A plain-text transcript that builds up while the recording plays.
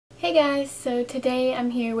Hey guys, so today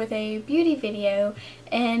I'm here with a beauty video,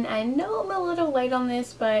 and I know I'm a little late on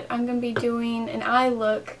this, but I'm going to be doing an eye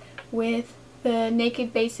look with the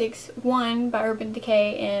Naked Basics 1 by Urban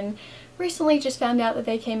Decay, and recently just found out that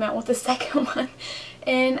they came out with the second one,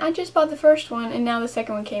 and I just bought the first one and now the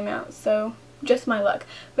second one came out, so just my luck.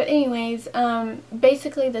 But anyways,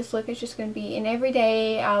 basically this look is just going to be an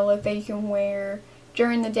everyday eye look that you can wear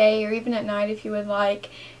during the day or even at night if you would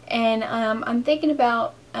like, and I'm thinking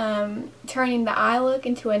about turning the eye look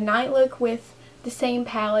into a night look with the same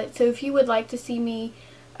palette. So if you would like to see me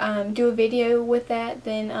do a video with that,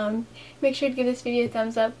 then make sure to give this video a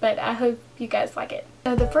thumbs up, but I hope you guys like it.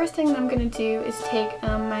 So the first thing that I'm going to do is take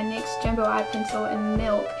my NYX Jumbo Eye Pencil in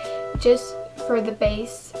Milk, just for the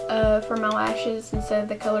base for my lashes, and so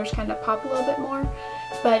the colors kind of pop a little bit more.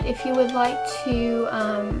 But if you would like to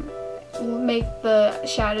make the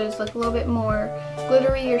shadows look a little bit more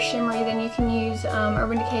glittery or shimmery, then you can use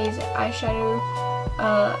Urban Decay's eyeshadow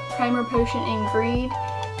primer potion in Greed,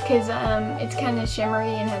 because it's kind of shimmery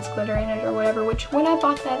and has glitter in it or whatever, which when I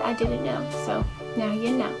bought that I didn't know, so now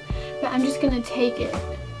you know. But I'm just going to take it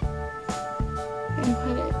and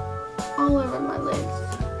put it all over my lids,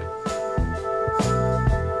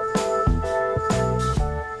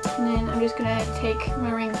 and then I'm just going to take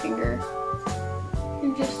my ring finger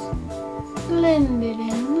and just blend it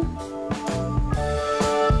in.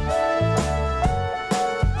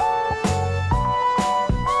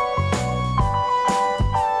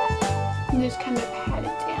 And just kind of pat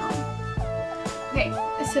it down. Okay,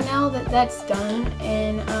 so now that that's done,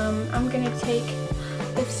 and I'm going to take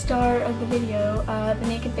the star of the video, the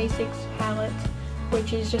Naked Basics palette,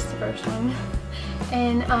 which is just the first one.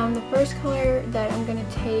 And the first color that I'm going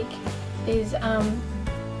to take is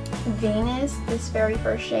Venus, this very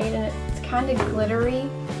first shade, and it's kind of glittery,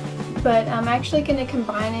 but I'm actually going to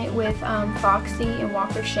combine it with Foxy and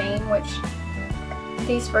Walk of Shame, which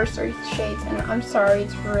these first three shades, and I'm sorry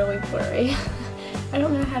it's really blurry. I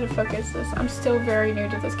don't know how to focus this. I'm still very new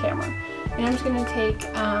to this camera. And I'm just going to take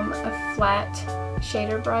a flat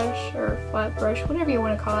shader brush, or flat brush, whatever you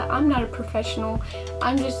want to call it. I'm not a professional.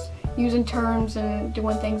 I'm just using terms and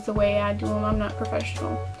doing things the way I do them. I'm not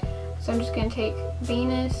professional. So I'm just going to take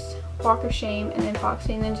Venus, Walk of Shame, and then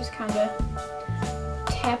Foxy, and then just kind of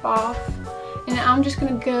tap off. And I'm just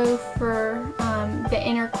going to go for the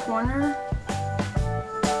inner corner,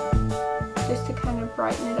 just to kind of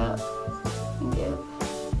brighten it up and give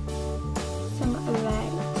some of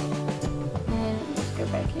that. And then just go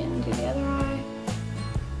back into the other eye.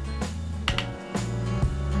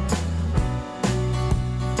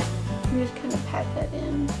 And just kind of pat that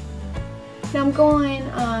in. Now I'm going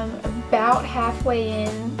about halfway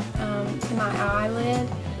in to my eyelid,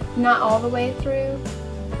 not all the way through,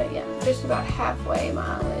 but yeah, just about halfway my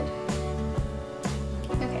eyelid.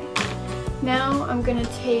 Okay, now I'm going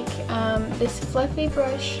to take this fluffy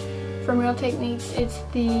brush from Real Techniques. It's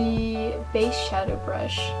the base shadow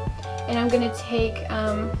brush, and I'm going to take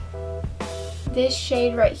this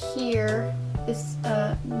shade right here, this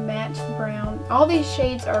matte brown. All these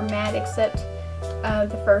shades are matte except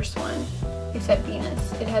the first one, except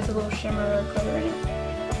Venus. It has a little shimmer or glitter in it.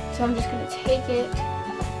 So I'm just going to take it,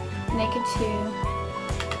 Naked 2,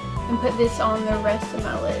 and put this on the rest of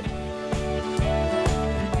my lid.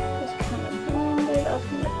 Just kind of blend it up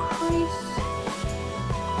in the crease.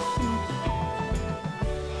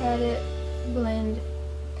 Pat it, blend.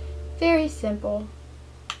 Very simple.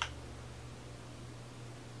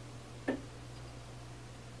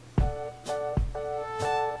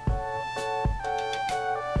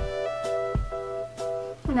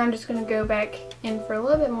 And I'm just going to go back in for a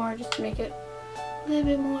little bit more, just to make it a little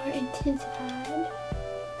bit more intensified.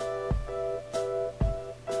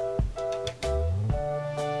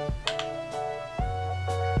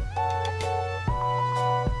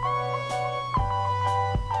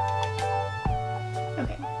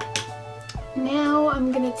 Okay. Now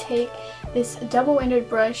I'm going to take this double-ended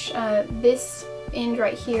brush. This end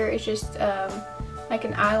right here is just like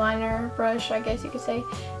an eyeliner brush, I guess you could say.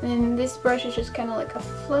 And then this brush is just kind of like a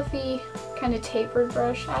fluffy, kind of tapered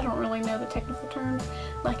brush. I don't really know the technical terms,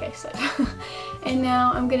 like I said. And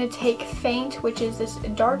now I'm going to take Faint, which is this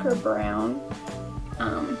darker brown.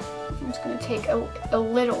 I'm just going to take a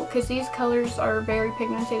little, because these colors are very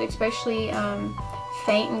pigmented, especially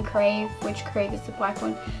Faint and Crave, which Crave is the black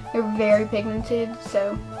one. They're very pigmented,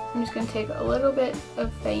 so I'm just going to take a little bit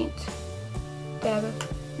of Faint, dab it,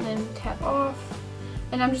 and then tap off.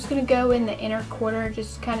 And I'm just going to go in the inner corner,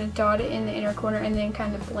 just kind of dot it in the inner corner, and then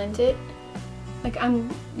kind of blend it. Like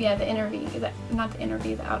yeah, the inner V, not the inner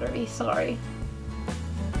V, the outer V, sorry.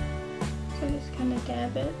 So just kind of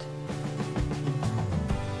dab it.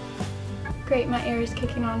 Great, my air is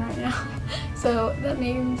kicking on right now. So that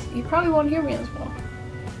means you probably won't hear me as well.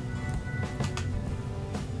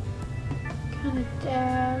 Kind of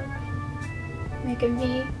dab, make a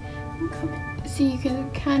V. So you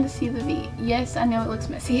can kind of see the V. Yes, I know it looks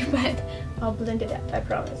messy, but I'll blend it out, I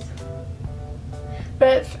promise.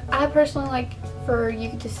 But I personally like for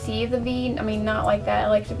you to see the V. I mean, not like that. I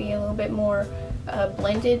like to be a little bit more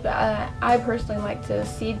blended, but I personally like to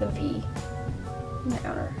see the V in the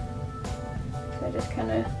outer. So I just kind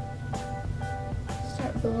of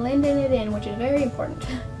start blending it in, which is very important.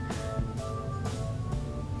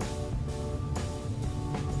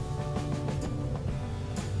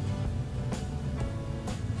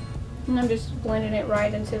 And I'm just blending it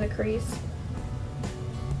right into the crease.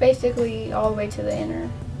 Basically all the way to the inner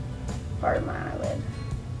part of my eyelid.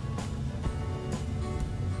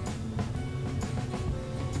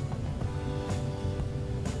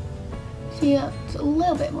 So yeah, it's a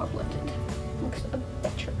little bit more blended. Looks a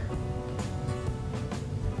better.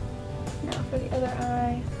 Now for the other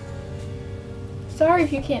eye. Sorry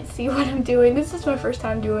if you can't see what I'm doing. This is my first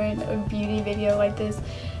time doing a beauty video like this.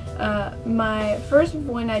 My first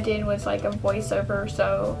one I did was like a voiceover,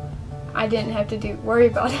 so I didn't have to worry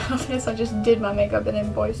about all this. I just did my makeup and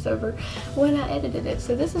then voiceover when I edited it.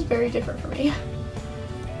 So this is very different for me.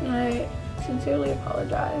 And I sincerely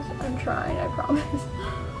apologize. I'm trying, I promise.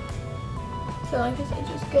 So like I said,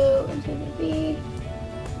 just go into the V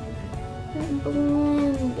and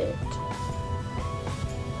blend it.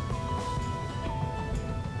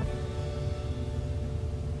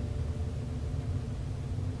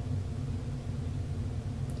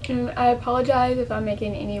 And I apologize if I'm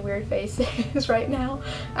making any weird faces right now.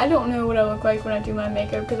 I don't know what I look like when I do my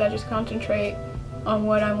makeup because I just concentrate on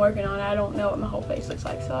what I'm working on. I don't know what my whole face looks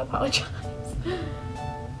like, so I apologize.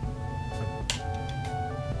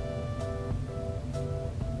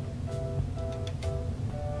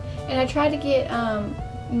 And I try to get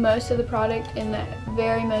most of the product in that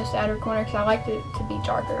very most outer corner because I like it to be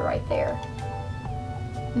darker right there.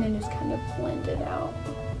 And then just kind of blend it out.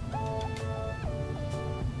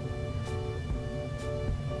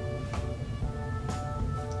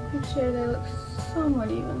 Make sure they look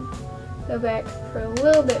somewhat even. Go back for a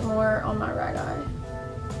little bit more on my right eye.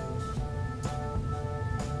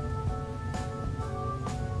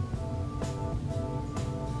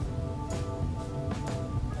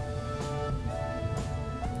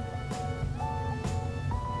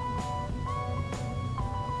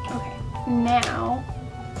 Okay, now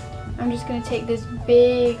I'm just going to take this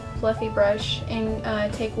big fluffy brush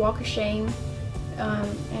and take Walk of Shame,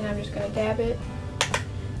 and I'm just going to dab it.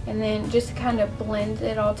 And then just to kind of blend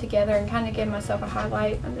it all together and kind of give myself a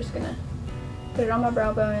highlight, I'm just going to put it on my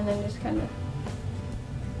brow bone and then just kind of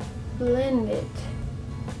blend it.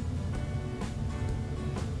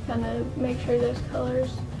 Kind of make sure those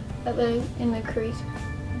colors in the crease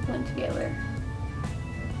blend together.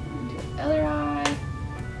 Do the other eye.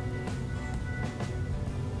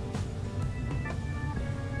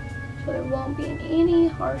 So there won't be any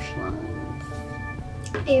harsh lines.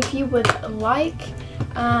 If you would like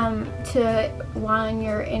to line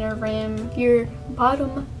your inner rim, your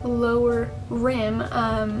bottom lower rim,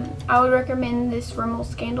 I would recommend this Rimmel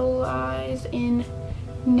Scandal Eyes in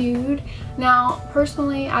Nude. Now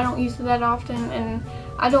personally I don't use it that often and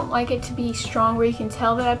I don't like it to be strong where you can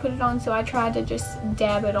tell that I put it on, so I try to just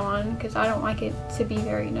dab it on because I don't like it to be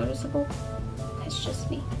very noticeable. That's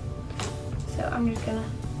just me. So I'm just gonna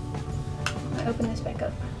open this back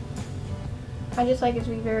up. I just like it to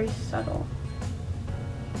be very subtle.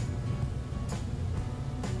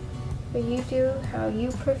 But you do how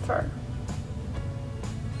you prefer.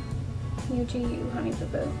 You do you, honey boo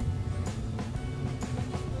boo.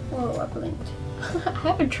 Oh, I blinked. I'm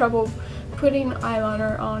having trouble putting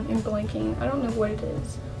eyeliner on and blinking. I don't know what it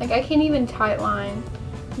is. Like, I can't even tight line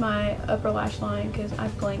my upper lash line because I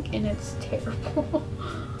blink and it's terrible.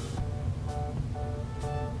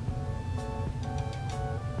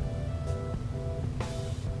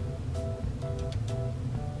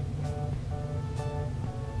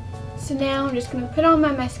 So now I'm just going to put on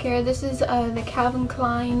my mascara. This is the Calvin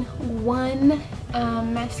Klein 1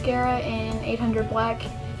 mascara in 800 Black.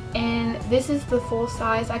 And this is the full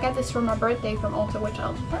size. I got this for my birthday from Ulta, which I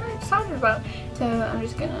was very excited about. So I'm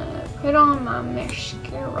just going to put on my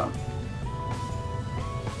mascara.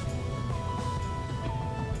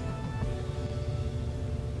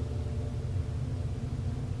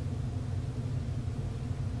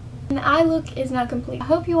 And the eye look is not complete. I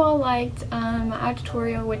hope you all liked my eye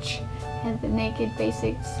tutorial, which had the Naked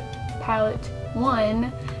Basics palette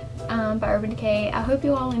 1. by Urban Decay. I hope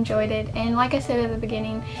you all enjoyed it, and like I said at the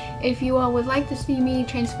beginning, if you all would like to see me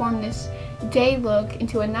transform this day look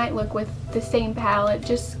into a night look with the same palette,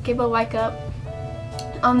 just give a like up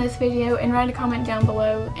on this video and write a comment down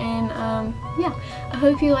below. And yeah, I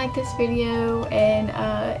hope you like this video, and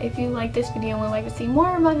if you like this video and would like to see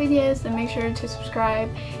more of my videos, then make sure to subscribe,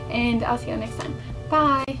 and I'll see you next time.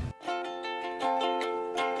 Bye!